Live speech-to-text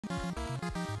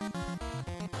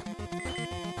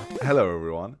Hello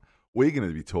everyone, we're going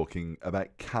to be talking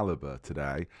about Calibre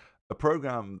today, a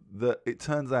program that it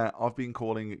turns out I've been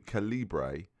calling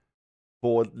Calibre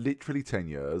for literally 10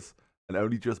 years and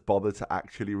only just bothered to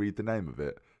actually read the name of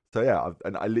it. So yeah,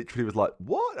 and I literally was like,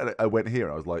 what? And I went here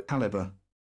and I was like, Calibre.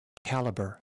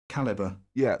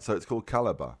 yeah, so it's called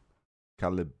Calibre.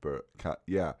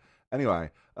 Yeah.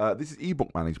 Anyway, this is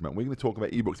ebook management. We're going to talk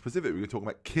about ebooks specifically. We're going to talk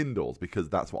about Kindles because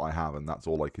that's what I have and that's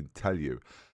all I can tell you.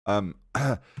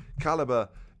 Calibre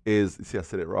is, see, I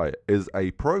said it right, is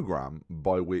a program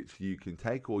by which you can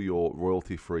take all your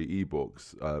royalty-free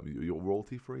ebooks. Your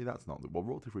royalty-free? That's not the well,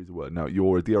 royalty-free is a word. No,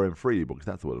 your DRM-free ebooks.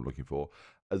 That's the word I'm looking for.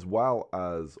 As well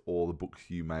as all the books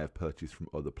you may have purchased from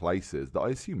other places that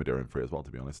I assume are DRM-free as well,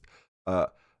 to be honest.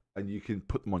 And you can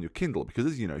put them on your Kindle because,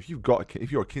 as you know, if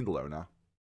you're a Kindle owner,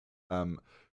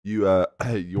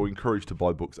 you're encouraged to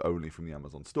buy books only from the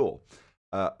Amazon store.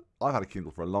 I've had a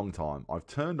Kindle for a long time. I've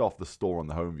turned off the store on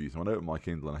the home view, so when I open my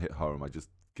Kindle and I hit home, I just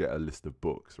get a list of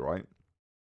books, right?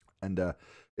 And it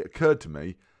occurred to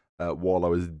me while I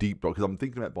was deep because I'm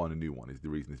thinking about buying a new one. Is the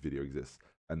reason this video exists.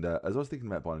 And as I was thinking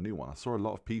about buying a new one, I saw a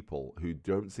lot of people who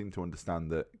don't seem to understand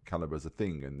that Calibre is a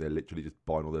thing, and they're literally just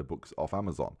buying all their books off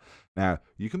Amazon. Now,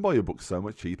 you can buy your books so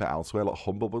much cheaper elsewhere, like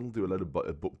Humble Bundle do a load of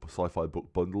sci-fi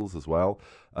book bundles as well.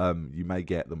 You may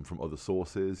get them from other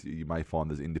sources. You may find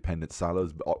there's independent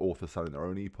sellers, authors selling their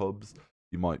own EPUBs.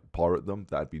 You might pirate them.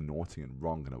 That'd be naughty and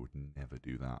wrong, and I would never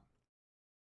do that.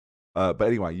 But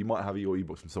anyway, you might have your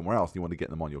ebooks from somewhere else, and you want to get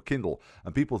them on your Kindle.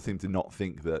 And people seem to not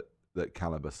think that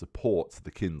Calibre supports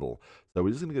the Kindle. So we're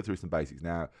just going to go through some basics.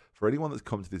 Now, for anyone that's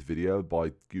come to this video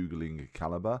by Googling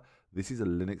Calibre, this is a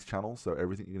Linux channel, so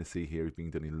everything you're going to see here is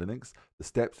being done in Linux. The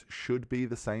steps should be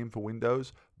the same for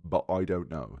Windows, but I don't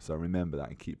know. So remember that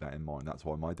and keep that in mind. That's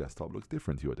why my desktop looks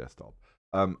different to your desktop.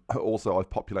 Also, I've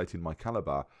populated my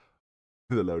Calibre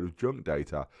with a load of junk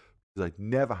data because I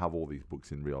never have all these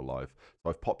books in real life. So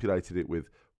I've populated it with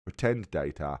pretend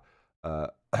data,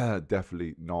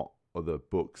 definitely not other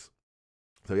books.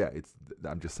 So yeah,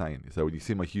 I'm just saying. So when you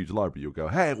see my huge library, you'll go,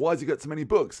 hey, why has he got so many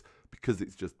books? Because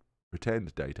it's just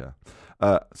pretend data.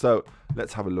 So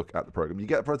let's have a look at the program.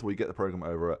 First of all, you get the program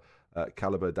over at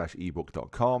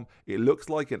calibre-ebook.com. It looks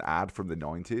like an ad from the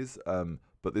 90s,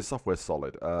 but this software's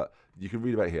solid. You can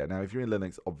read about it here. Now, if you're in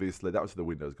Linux, obviously, that was for the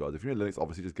Windows guys. If you're in Linux,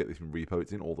 obviously, just get this from repo.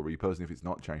 It's in all the repos, and if it's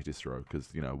not, change distro, because,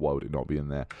 you know, why would it not be in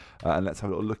there? And let's have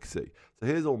a little look-see. So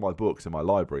here's all my books in my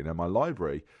library. Now, my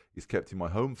library is kept in my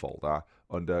home folder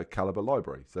under Calibre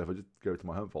Library. So if I just go to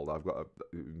my home folder, I've got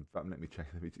in fact, let me check.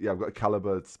 Yeah, I've got a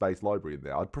Calibre space library in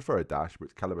there. I'd prefer a dash, but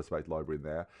it's Calibre space library in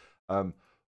there.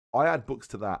 I add books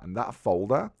to that, and that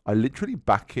folder, I literally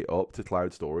back it up to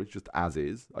cloud storage just as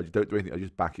is. I just don't do anything. I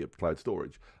just back it up to cloud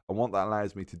storage. And what that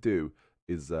allows me to do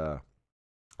is I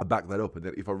back that up, and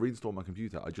then if I reinstall my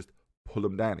computer, I just pull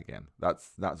them down again.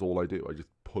 That's all I do. I just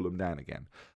pull them down again.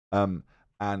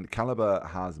 And Calibre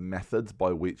has methods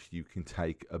by which you can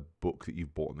take a book that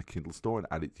you've bought in the Kindle store and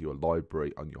add it to your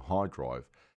library on your hard drive,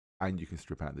 and you can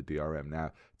strip out the DRM.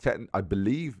 Now, I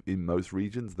believe in most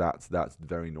regions that's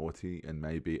very naughty and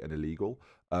maybe an illegal,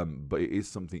 but it is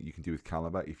something you can do with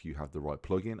Calibre if you have the right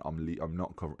plugin. I'm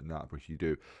not covering that, but if you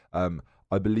do,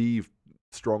 I believe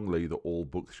strongly that all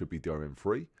books should be DRM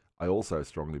free. I also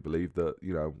strongly believe that,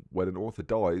 you know, when an author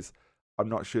dies, I'm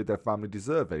not sure their family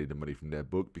deserve any of the money from their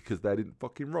book because they didn't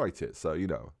fucking write it. So, you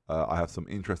know, I have some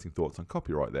interesting thoughts on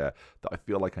copyright there that I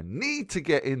feel like I need to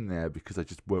get in there because I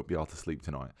just won't be able to sleep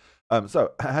tonight.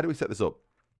 So how do we set this up?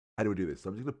 How do we do this? So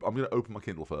I'm gonna open my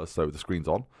Kindle first, so the screen's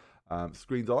on.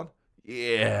 Screen's on.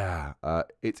 Yeah.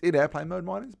 It's in airplane mode,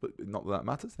 mine is, but not that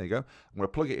matters. There you go. I'm gonna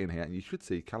plug it in here, and you should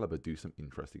see Calibre do some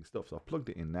interesting stuff. So I've plugged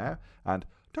it in now, and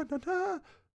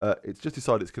it's just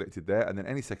decided it's connected there, and then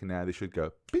any second now they should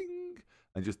go ping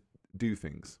and just do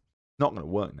things. Not going to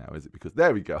work now, is it? Because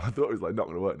there we go. I thought it was like not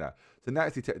going to work now. So now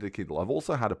it's detected a Kindle. I've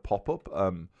also had a pop-up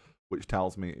which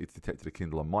tells me it's detected a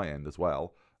Kindle on my end as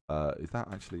well. Is that?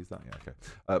 Yeah, okay.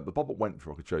 The pop-up went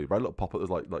through. I could show you. But a little pop-up was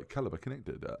like Calibre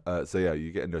connected. So yeah,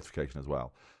 you get a notification as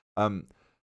well.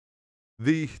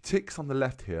 The ticks on the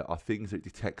left here are things that it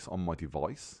detects on my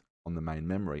device, on the main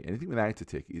memory. Anything without a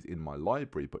tick is in my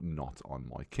library, but not on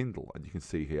my Kindle. And you can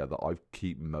see here that I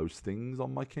keep most things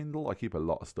on my Kindle. I keep a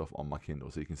lot of stuff on my Kindle,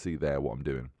 so you can see there what I'm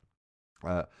doing.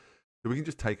 So we can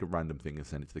just take a random thing and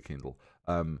send it to the Kindle.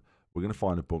 We're going to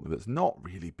find a book that's not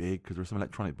really big, because there are some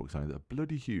electronic books on it that are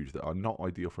bloody huge, that are not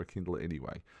ideal for a Kindle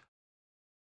anyway.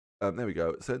 There we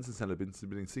go. Sense and Sense have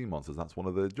been Sea Monsters. That's one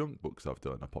of the junk books I've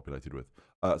populated with.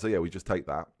 So yeah, we just take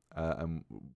that, and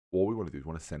all we want to do is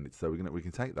want to send it. So we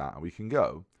can take that, and we can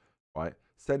go right?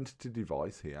 Send to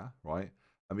device here, right?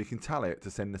 And we can tell it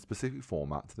to send a specific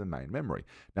format to the main memory.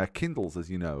 Now, Kindles, as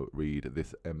you know, read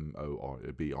this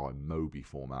MOBI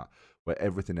format, where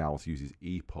everything else uses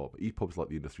EPUB. EPUB is like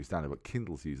the industry standard, but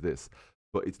Kindles use this.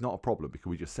 But it's not a problem because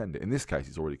we just send it. In this case,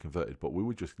 it's already converted, but we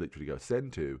would just literally go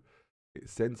send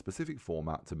specific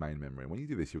format to main memory. And when you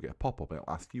do this, you'll get a pop-up and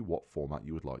it'll ask you what format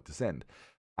you would like to send.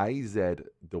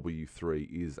 AZW3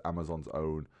 is Amazon's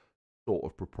own sort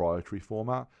of proprietary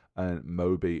format, and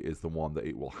Mobi is the one that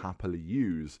it will happily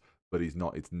use, but it's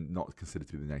not considered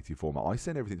to be the native format. I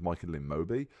send everything to my Kindle in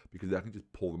Mobi because I can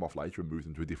just pull them off later and move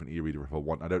them to a different e-reader if I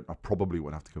want. I probably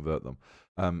won't have to convert them.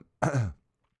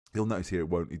 You'll notice here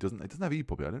it doesn't have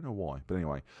EPUB. I don't know why, but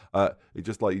anyway, it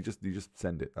just like you just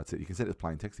send it. That's it. You can send it as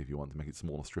plain text if you want to make it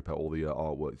smaller, strip out all the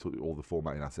artwork, all the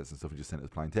formatting assets and stuff, and just send it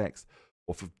as plain text.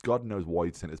 Or for God knows why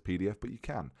you'd send it as PDF, but you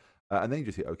can. And then you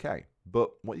just hit OK.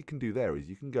 But what you can do there is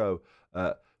you can go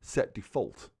set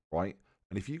default, right?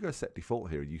 And if you go set default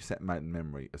here, you set main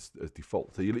memory as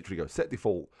default. So you literally go set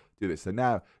default, do this. So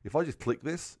now, if I just click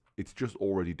this, it's just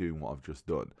already doing what I've just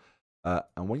done.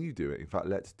 And when you do it, in fact,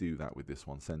 let's do that with this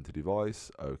one. Send to device.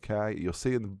 OK. You'll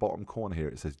see in the bottom corner here,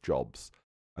 it says jobs.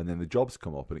 And then the jobs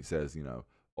come up and it says, you know,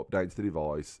 update to the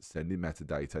device, send in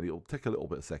metadata. And it'll take a little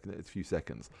bit of second. It's a few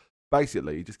seconds.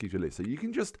 Basically, it just gives you a list. So you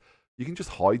can just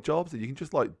hide jobs, and you can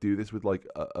just like do this with like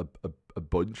a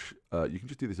bunch. You can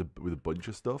just do this with a bunch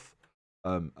of stuff,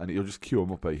 and it'll just queue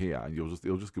them up here, and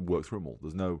it'll just work through them all.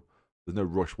 There's no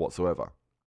rush whatsoever.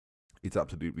 It's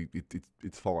absolutely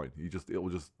it's fine. It will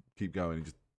just keep going and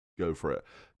just go for it.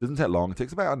 It doesn't take long. It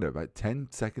takes about, I don't know, about 10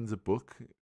 seconds a book,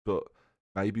 but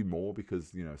maybe more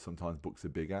because sometimes books are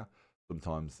bigger,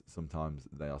 sometimes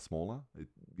they are smaller.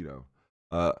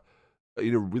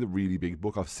 With a really big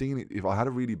book, I've seen it. If I had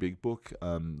a really big book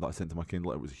that I sent to my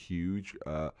Kindle, it was huge,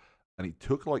 and it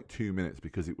took like 2 minutes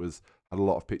because it had a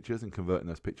lot of pictures, and converting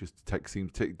those pictures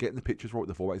getting the pictures right with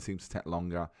the format seems to take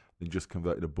longer than just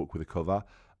converting a book with a cover.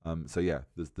 So yeah,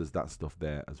 there's that stuff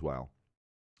there as well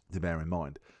to bear in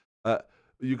mind.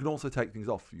 You can also take things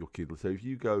off your Kindle. So if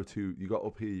you got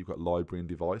up here, you've got library and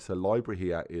device. So library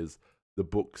here is the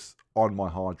books on my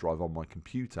hard drive on my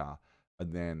computer,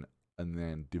 and then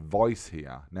device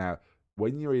here. Now,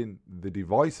 when you're in the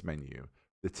device menu,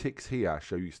 the ticks here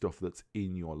show you stuff that's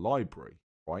in your library,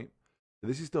 right? So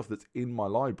this is stuff that's in my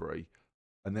library,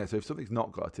 and so if something's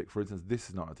not got a tick, for instance, this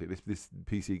is not a tick. This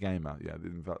PC Gamer, yeah,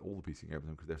 in fact, all the PC gamers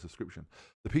because they're subscription.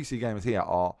 The PC gamers here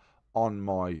are on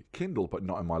my Kindle, but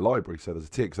not in my library, so there's a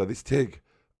tick. So this tick,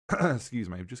 excuse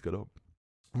me, I've just got up,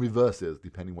 reverses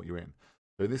depending what you're in.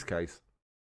 So in this case,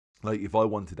 like if I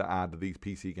wanted to add these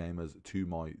PC gamers to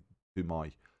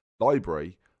my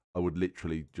library, I would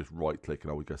literally just right click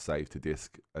and I would go save to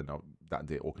disk, and that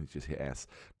did it, or can you just hit S.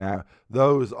 Now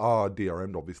those are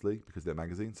DRM'd obviously because they're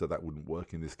magazines, so that wouldn't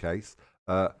work in this case.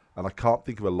 And I can't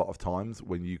think of a lot of times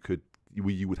when you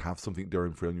would have something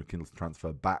DRM free on your Kindle to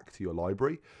transfer back to your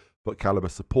library, but Calibre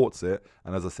supports it.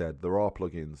 And as I said, there are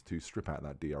plugins to strip out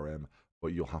that DRM,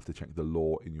 but you'll have to check the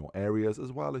law in your areas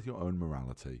as well as your own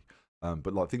morality.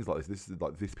 But like things like this is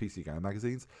like this PC Gamer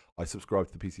magazines. I subscribe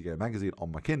to the PC Gamer magazine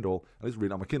on my Kindle, and I just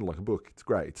read it on my Kindle like a book. It's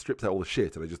great. It strips out all the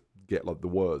shit, and I just get like the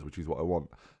words, which is what I want.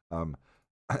 And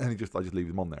I just leave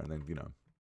them on there, and then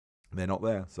they're not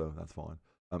there, so that's fine.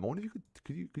 I wonder if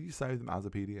could you save them as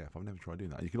a PDF? I've never tried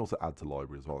doing that. You can also add to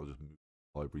library as well. Just move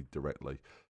to library directly.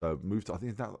 So move to, I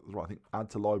think that's right. I think add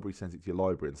to library sends it to your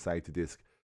library, and save to disk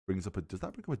brings up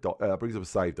brings up a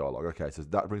save dialog. Okay, so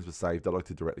that brings up a save dialog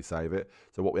to directly save it.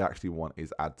 So what we actually want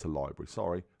is add to library.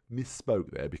 Sorry, misspoke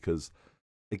there because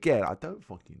again, I don't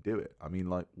fucking do it. I mean,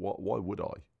 like, why would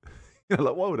I?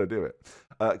 Like, why would I do it?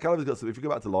 Calibre's got some. If you go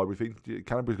back to library thing,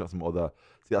 Calibre's got some other.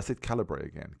 See, I said Calibre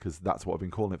again because that's what I've been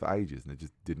calling it for ages, and it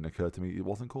just didn't occur to me it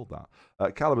wasn't called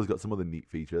that. Calibre's got some other neat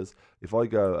features. If I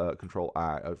go Control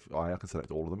I can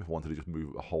select all of them. If I wanted to just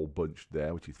move a whole bunch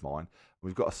there, which is fine.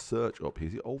 We've got a search up here.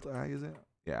 Is it Alt A? Is it?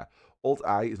 Yeah. Alt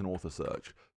A is an author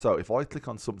search. So if I click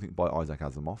on something by Isaac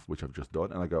Asimov, which I've just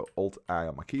done, and I go Alt A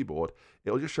on my keyboard,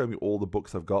 it'll just show me all the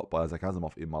books I've got by Isaac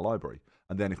Asimov in my library.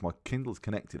 And then if my Kindle's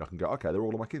connected, I can go, okay, they're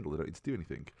all on my Kindle. They don't need to do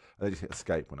anything. And then just hit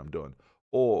escape when I'm done.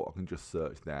 Or I can just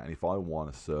search there. And if I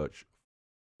want to search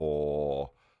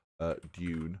for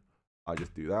Dune, I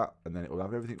just do that. And then it will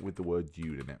have everything with the word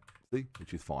Dune in it. See?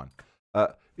 Which is fine.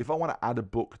 If I want to add a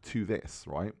book to this,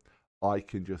 right, I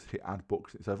can just hit add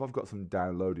books. So if I've got some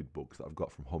downloaded books that I've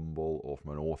got from Humble or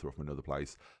from an author or from another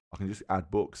place, I can just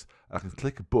add books. And I can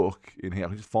click a book in here. I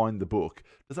can just find the book.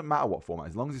 Doesn't matter what format.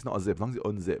 As long as it's not a zip, as long as it's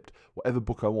unzipped, whatever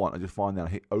book I want, I just find that, I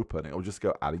hit open. It'll just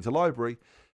go adding to library.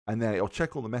 and then it'll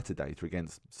check all the metadata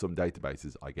against some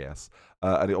databases, I guess,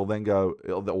 and it'll then go,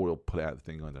 it'll put out the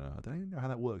thing. I don't even know how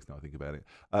that works now I think about it.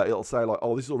 It'll say like,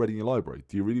 oh, this is already in your library.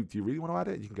 Do you really want to add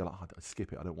it? You can go like, oh,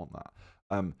 skip it. I don't want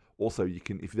that. Also, you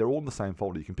can, if they're all in the same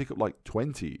folder, you can pick up like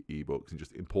 20 ebooks and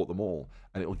just import them all,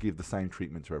 and it will give the same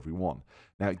treatment to every one.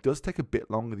 Now, it does take a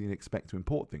bit longer than you expect to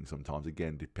import things sometimes,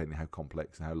 again, depending how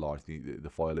complex and how large the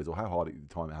file is, or how hard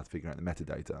the time it has to figure out the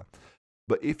metadata.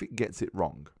 But if it gets it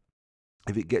wrong,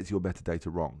 if it gets your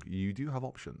metadata wrong, you do have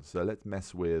options. So let's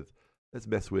mess with, I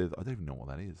don't even know what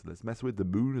that is. Let's mess with The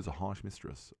Moon as a Harsh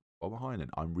Mistress. Robert Heinlein.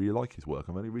 I really like his work.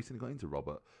 I've only recently got into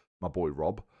Robert, my boy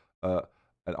Rob,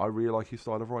 and I really like his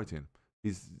style of writing.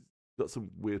 He's got some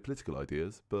weird political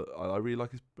ideas, but I really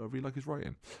like his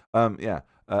writing.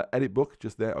 Edit book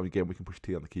just there. And again, we can push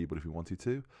T on the keyboard if we wanted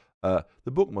to.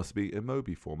 The book must be in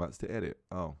Mobi formats to edit.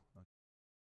 Oh,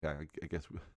 okay. I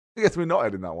guess we're not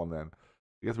editing that one then.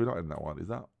 I guess we're not in that one. Is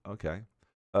that okay?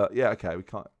 Okay. We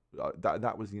can't.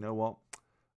 That was. You know what?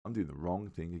 I'm doing the wrong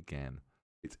thing again.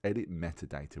 It's edit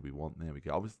metadata we want. There we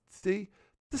go. See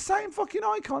the same fucking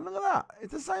icon. Look at that.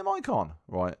 It's the same icon,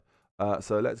 right?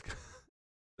 So let's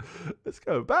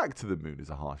go back to The Moon is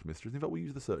a Harsh Mistress. In fact, we'll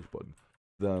use the search button.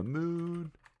 The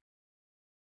Moon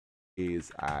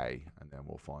is a, and then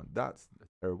we'll find that's a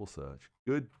terrible search.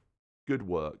 Good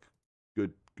work.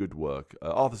 Good work.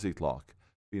 Arthur C. Clarke,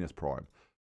 Venus Prime.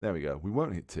 There we go. We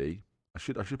won't hit T. I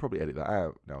should probably edit that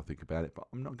out now I think about it, but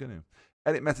I'm not going to.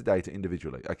 Edit metadata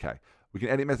individually. Okay. We can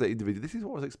edit metadata individually. This is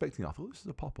what I was expecting. I thought this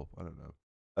was a pop-up. I don't know.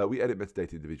 We edit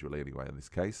metadata individually anyway in this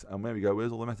case. And there we go.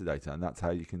 Where's all the metadata? And that's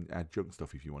how you can add junk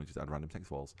stuff if you want to just add random text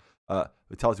files.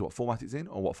 It tells you what format it's in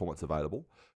or what format's available.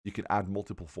 You can add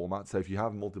multiple formats. So if you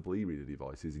have multiple e-reader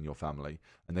devices in your family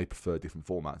and they prefer different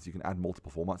formats, you can add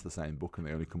multiple formats to the same book and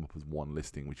they only come up as one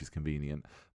listing, which is convenient.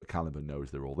 But Calibre knows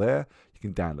they're all there. You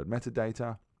can download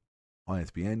metadata,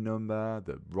 ISBN number,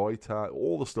 the writer,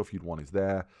 all the stuff you'd want is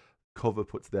there. Cover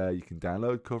puts there. You can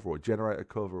download cover or generate a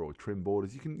cover or trim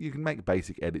borders. You can make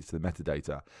basic edits to the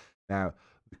metadata. Now,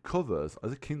 the covers,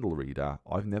 as a Kindle reader,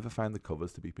 I've never found the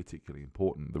covers to be particularly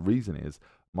important. The reason is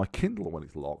my Kindle, when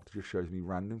it's locked, just shows me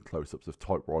random close-ups of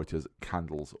typewriters,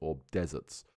 candles, or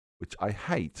deserts, which I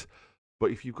hate.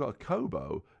 But if you've got a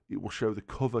Kobo, it will show the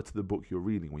cover to the book you're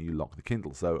reading when you lock the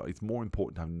Kindle. So it's more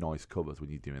important to have nice covers when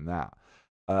you're doing that.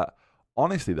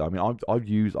 Honestly, though, I mean,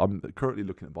 I'm currently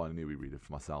looking at buying a new e-reader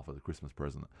for myself as a Christmas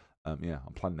present. I'm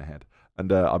planning ahead,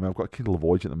 and I mean, I've got a Kindle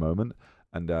Voyage at the moment,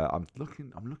 and I'm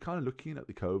kind of looking at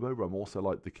the Kobo, but I'm also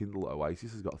like the Kindle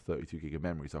Oasis has got 32 gig of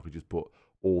memory, so I could just put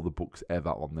all the books ever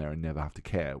on there and never have to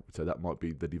care. So that might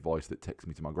be the device that takes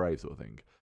me to my grave, sort of thing.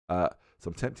 So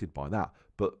I'm tempted by that,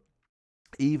 but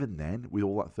even then, with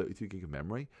all that 32 gig of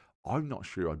memory, I'm not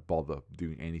sure I'd bother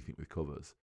doing anything with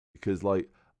covers because, like,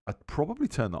 I'd probably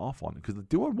turn that off on because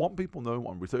do I want people knowing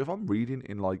what I'm reading? So if I'm reading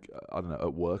in, like, I don't know,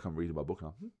 at work, I'm reading my book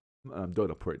and I'm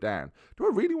done, I'll put it down. Do I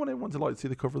really want everyone to like see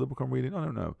the cover of the book I'm reading? I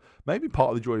don't know. Maybe part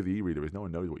of the joy of the e-reader is no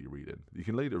one knows what you're reading. You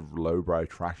can read as lowbrow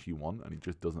trash you want and it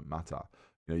just doesn't matter.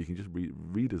 You know, you can just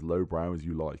read as lowbrow as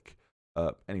you like.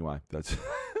 Anyway, that's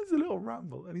a little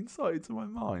ramble, an insight into my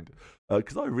mind.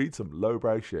 Because I read some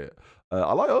lowbrow shit. I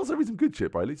also read some good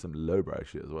shit, but I read some lowbrow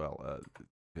shit as well.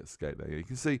 Escape there. You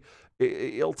can see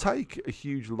it'll take a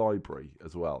huge library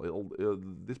as well.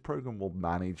 This program will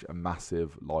manage a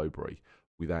massive library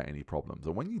without any problems.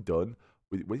 And when you're done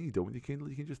with your Kindle,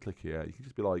 you can just click here. You can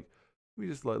just be like, let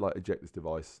me just like eject this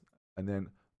device, and then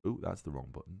that's the wrong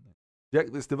button.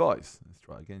 Eject this device. Let's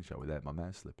try again, shall we? Let my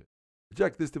mouse slip it.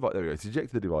 Eject this device. There we go. It's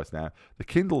ejected the device now. The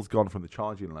Kindle's gone from the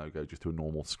charging logo just to a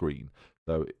normal screen,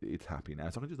 so it's happy now.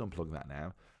 So I can just unplug that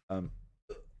now.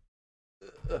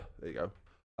 There you go.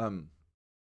 There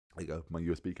you go, my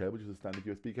USB cable, just a standard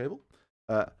USB cable.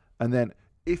 And then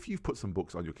if you've put some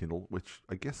books on your Kindle, which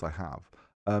I guess I have,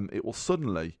 it will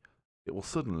suddenly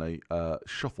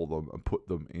shuffle them and put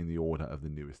them in the order of the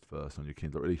newest first on your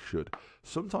Kindle. It really should.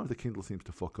 Sometimes the Kindle seems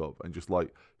to fuck up and just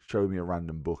like show me a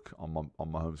random book on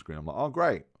my home screen. I'm like, oh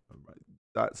great,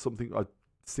 that's something I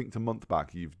synced a month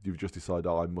back. You've just decided,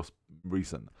 oh, I must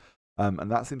recent, and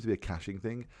that seems to be a caching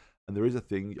thing. And there is a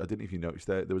thing, I don't know if you noticed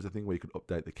there was a thing where you could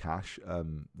update the cache.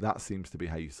 That seems to be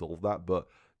how you solve that, but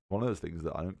one of those things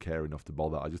that I don't care enough to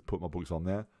bother. I just put my books on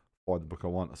there, find the book I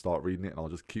want, I start reading it, and I'll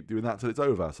just keep doing that till it's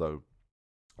over. So,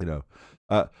 you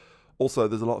know. Also,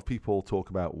 there's a lot of people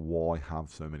talk about why have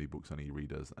so many books on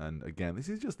e-readers. And again, this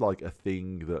is just like a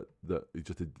thing that is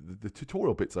just the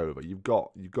tutorial bit's over. You've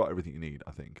got everything you need,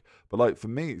 I think. But like for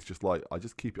me, it's just like I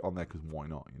just keep it on there because why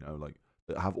not? You know, like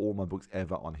I have all my books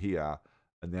ever on here.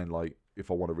 And then, like, if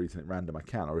I want to read something random, I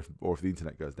can, or if the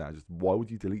internet goes down, just why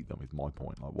would you delete them? Is my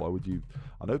point. Like, why would you?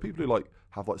 I know people who like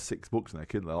have like 6 books in their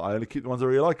Kindle. I only keep the ones I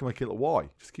really like in my Kindle. Why?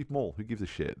 Just keep them all. Who gives a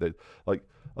shit? They like.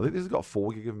 I think this has got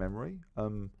 4 gig of memory.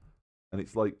 And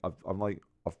it's like I'm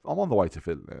on the way to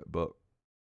filling it, but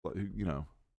like, you know,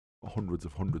 hundreds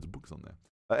of books on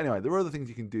there. Anyway, there are other things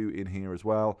you can do in here as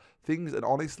well. Things, and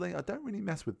honestly, I don't really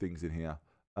mess with things in here.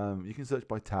 You can search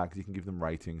by tags. You can give them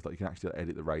ratings. Like you can actually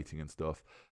edit the rating and stuff.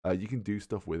 You can do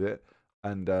stuff with it.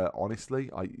 And honestly,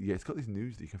 it's got this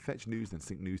news that you can fetch news and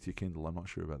sync news to your Kindle. I'm not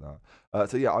sure about that.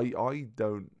 So yeah,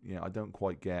 I don't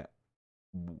quite get.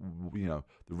 You know,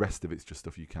 the rest of it's just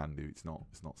stuff you can do. It's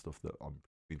not stuff that I'm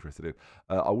interested in.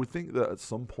 I would think that at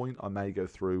some point I may go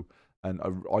through and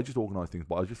I just organize things,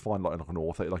 but I just find like an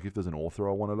author. Like if there's an author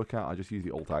I want to look at, I just use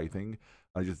the Alt-A thing.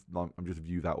 I'm just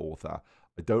view that author.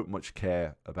 I don't much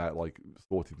care about like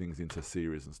sorting things into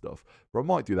series and stuff, but I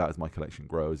might do that as my collection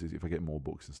grows. Is if I get more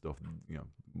books and stuff, you know,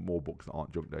 more books that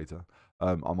aren't junk data,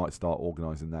 I might start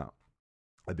organizing that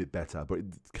a bit better. But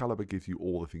Calibre gives you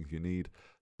all the things you need.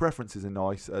 Preferences are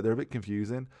nice. They're a bit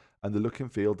confusing, and the look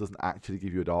and feel doesn't actually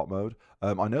give you a dark mode.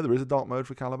 I know there is a dark mode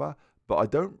for Calibre,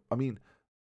 but I mean,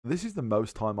 this is the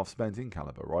most time I've spent in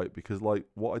Calibre, right? Because like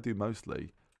what I'll do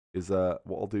mostly is I'll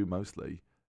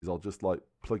just like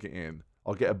plug it in.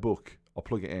 I'll get a book, I'll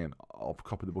plug it in, I'll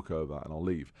copy the book over, and I'll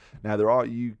leave. Now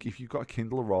if you've got a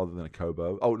Kindle rather than a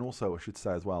Kobo. Oh, and also I should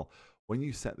say as well, when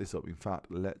you set this up, in fact,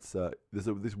 there's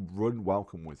this run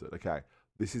welcome wizard. Okay.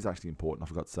 This is actually important. I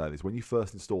forgot to say this. When you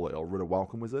first install it, it'll run a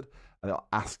welcome wizard, and it'll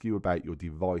ask you about your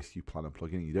device you plan on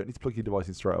plugging in. You don't need to plug your device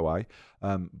in straight away,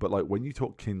 but like when you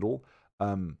talk Kindle,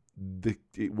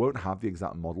 it won't have the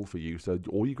exact model for you. So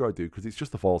all you gotta do, because it's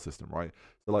just a file system, right?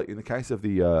 So like in the case of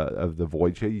the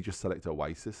Voyage here, you just select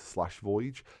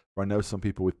Oasis/Voyage. I know some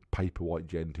people with Paperwhite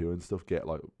Gen 2 and stuff get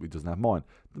like it doesn't have mine.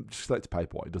 Just select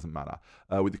Paperwhite, it doesn't matter.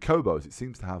 With the Kobos, it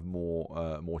seems to have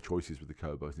more choices with the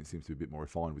Kobos, and it seems to be a bit more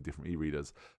refined with different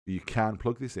e-readers. But you can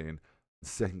plug this in,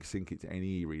 sync it to any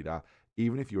e-reader,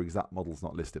 even if your exact model's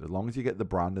not listed. As long as you get the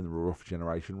brand and the rough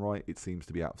generation right, it seems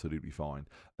to be absolutely fine.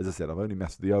 As I said, I've only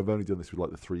done this with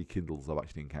like the 3 Kindles I've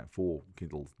actually encountered, 4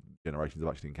 Kindle generations I've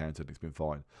actually encountered, and it's been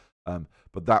fine.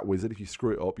 But that wizard, if you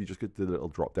screw it up, you just get the little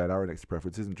drop down arrow next to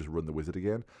preferences and just run the wizard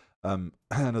again. And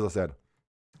as I said,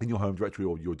 in your home directory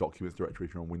or your documents directory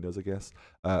if you're on Windows, I guess,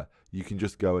 you can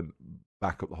just go and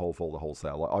back up the whole folder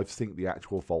wholesale. Like I've synced the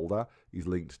actual folder is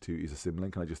linked to is a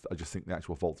symlink, and I just sync the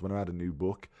actual folder. So when I add a new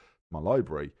book to my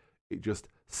library, it just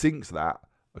syncs that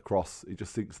across. It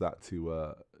just syncs that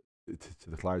to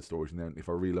the cloud storage, and then if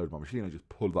I reload my machine, I just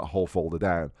pull that whole folder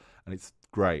down, and it's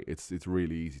great. It's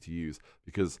really easy to use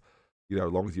because, you know,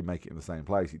 as long as you make it in the same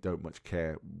place, you don't much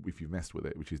care if you've messed with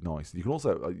it, which is nice. You can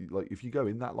also like if you go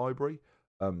in that library,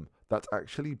 that's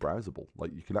actually browsable.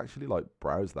 Like you can actually like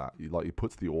browse that. It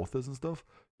puts the authors and stuff.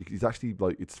 It's actually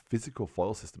like it's physical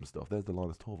file system stuff. There's the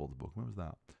Linus Torvalds book. Where was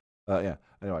that? Yeah.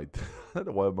 Anyway, I don't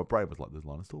know why my brain was like there's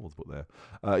Linus Torvalds book there.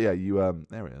 Yeah,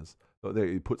 there it is. But there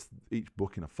it puts each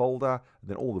book in a folder, and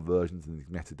then all the versions and the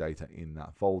metadata in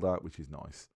that folder, which is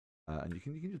nice. And you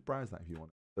can just browse that if you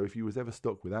want. So if you was ever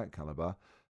stuck without Calibre,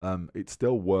 it's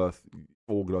still worth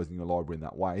organising your library in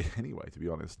that way anyway, to be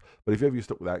honest. But if ever you're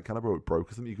stuck without Calibre or it broke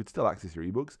or something, you could still access your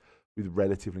ebooks with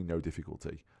relatively no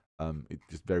difficulty. It's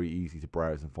just very easy to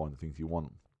browse and find the things you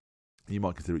want. You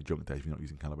might consider it junk data if you're not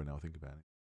using Calibre now, think about it.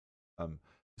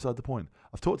 Beside the point,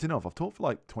 I've talked enough. I've talked for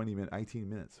like 20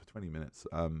 minutes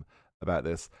about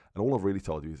this, and all I've really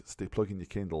told you is plug in your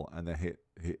Kindle and then hit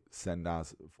send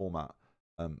as format.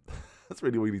 That's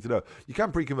really all you need to know. You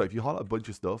can pre-convert. If you highlight a bunch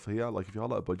of stuff here, like if you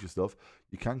highlight a bunch of stuff,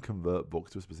 you can convert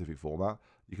books to a specific format.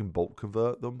 You can bulk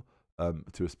convert them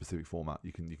to a specific format.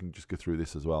 You can just go through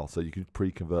this as well. So you can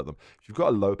pre-convert them. If you've got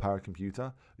a low-power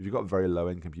computer, if you've got a very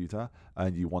low-end computer,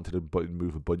 and you wanted to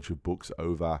move a bunch of books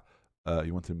over,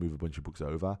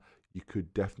 you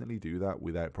could definitely do that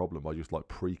without problem by just like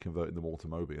pre-converting them all to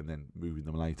Mobi and then moving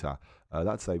them later.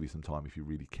 That'd save you some time if you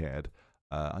really cared.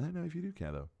 I don't know if you do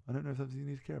care though. I don't know if that's something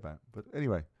you need to care about. But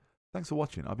anyway, thanks for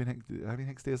watching. I've been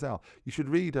Hex DSL. You should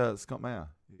read Scott Mayer.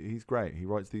 He's great. He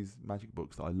writes these magic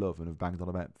books that I love and have banged on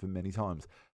about for many times.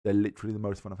 They're literally the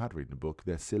most fun I've had reading a book.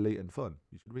 They're silly and fun.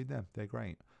 You should read them. They're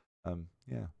great.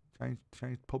 Yeah,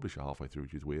 changed publisher halfway through,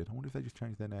 which is weird. I wonder if they just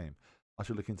changed their name. I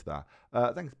should look into that.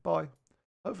 Thanks. Bye.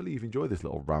 Hopefully you've enjoyed this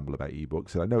little ramble about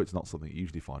ebooks, and I know it's not something you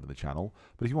usually find on the channel,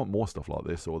 but if you want more stuff like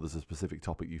this, or there's a specific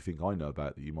topic you think I know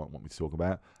about that you might want me to talk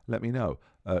about, let me know.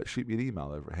 Shoot me an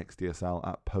email over at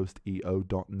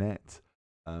hexdsl@posteo.net,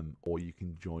 or you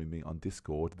can join me on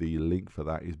Discord. The link for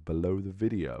that is below the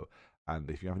video, And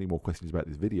if you have any more questions about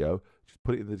this video, just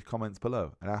put it in the comments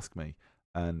below and ask me.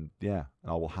 And yeah,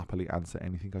 I will happily answer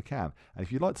anything I can. And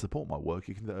if you'd like to support my work,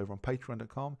 you can do that over on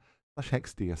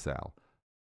patreon.com/hexdsl.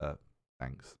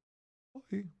 Thanks.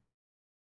 Bye.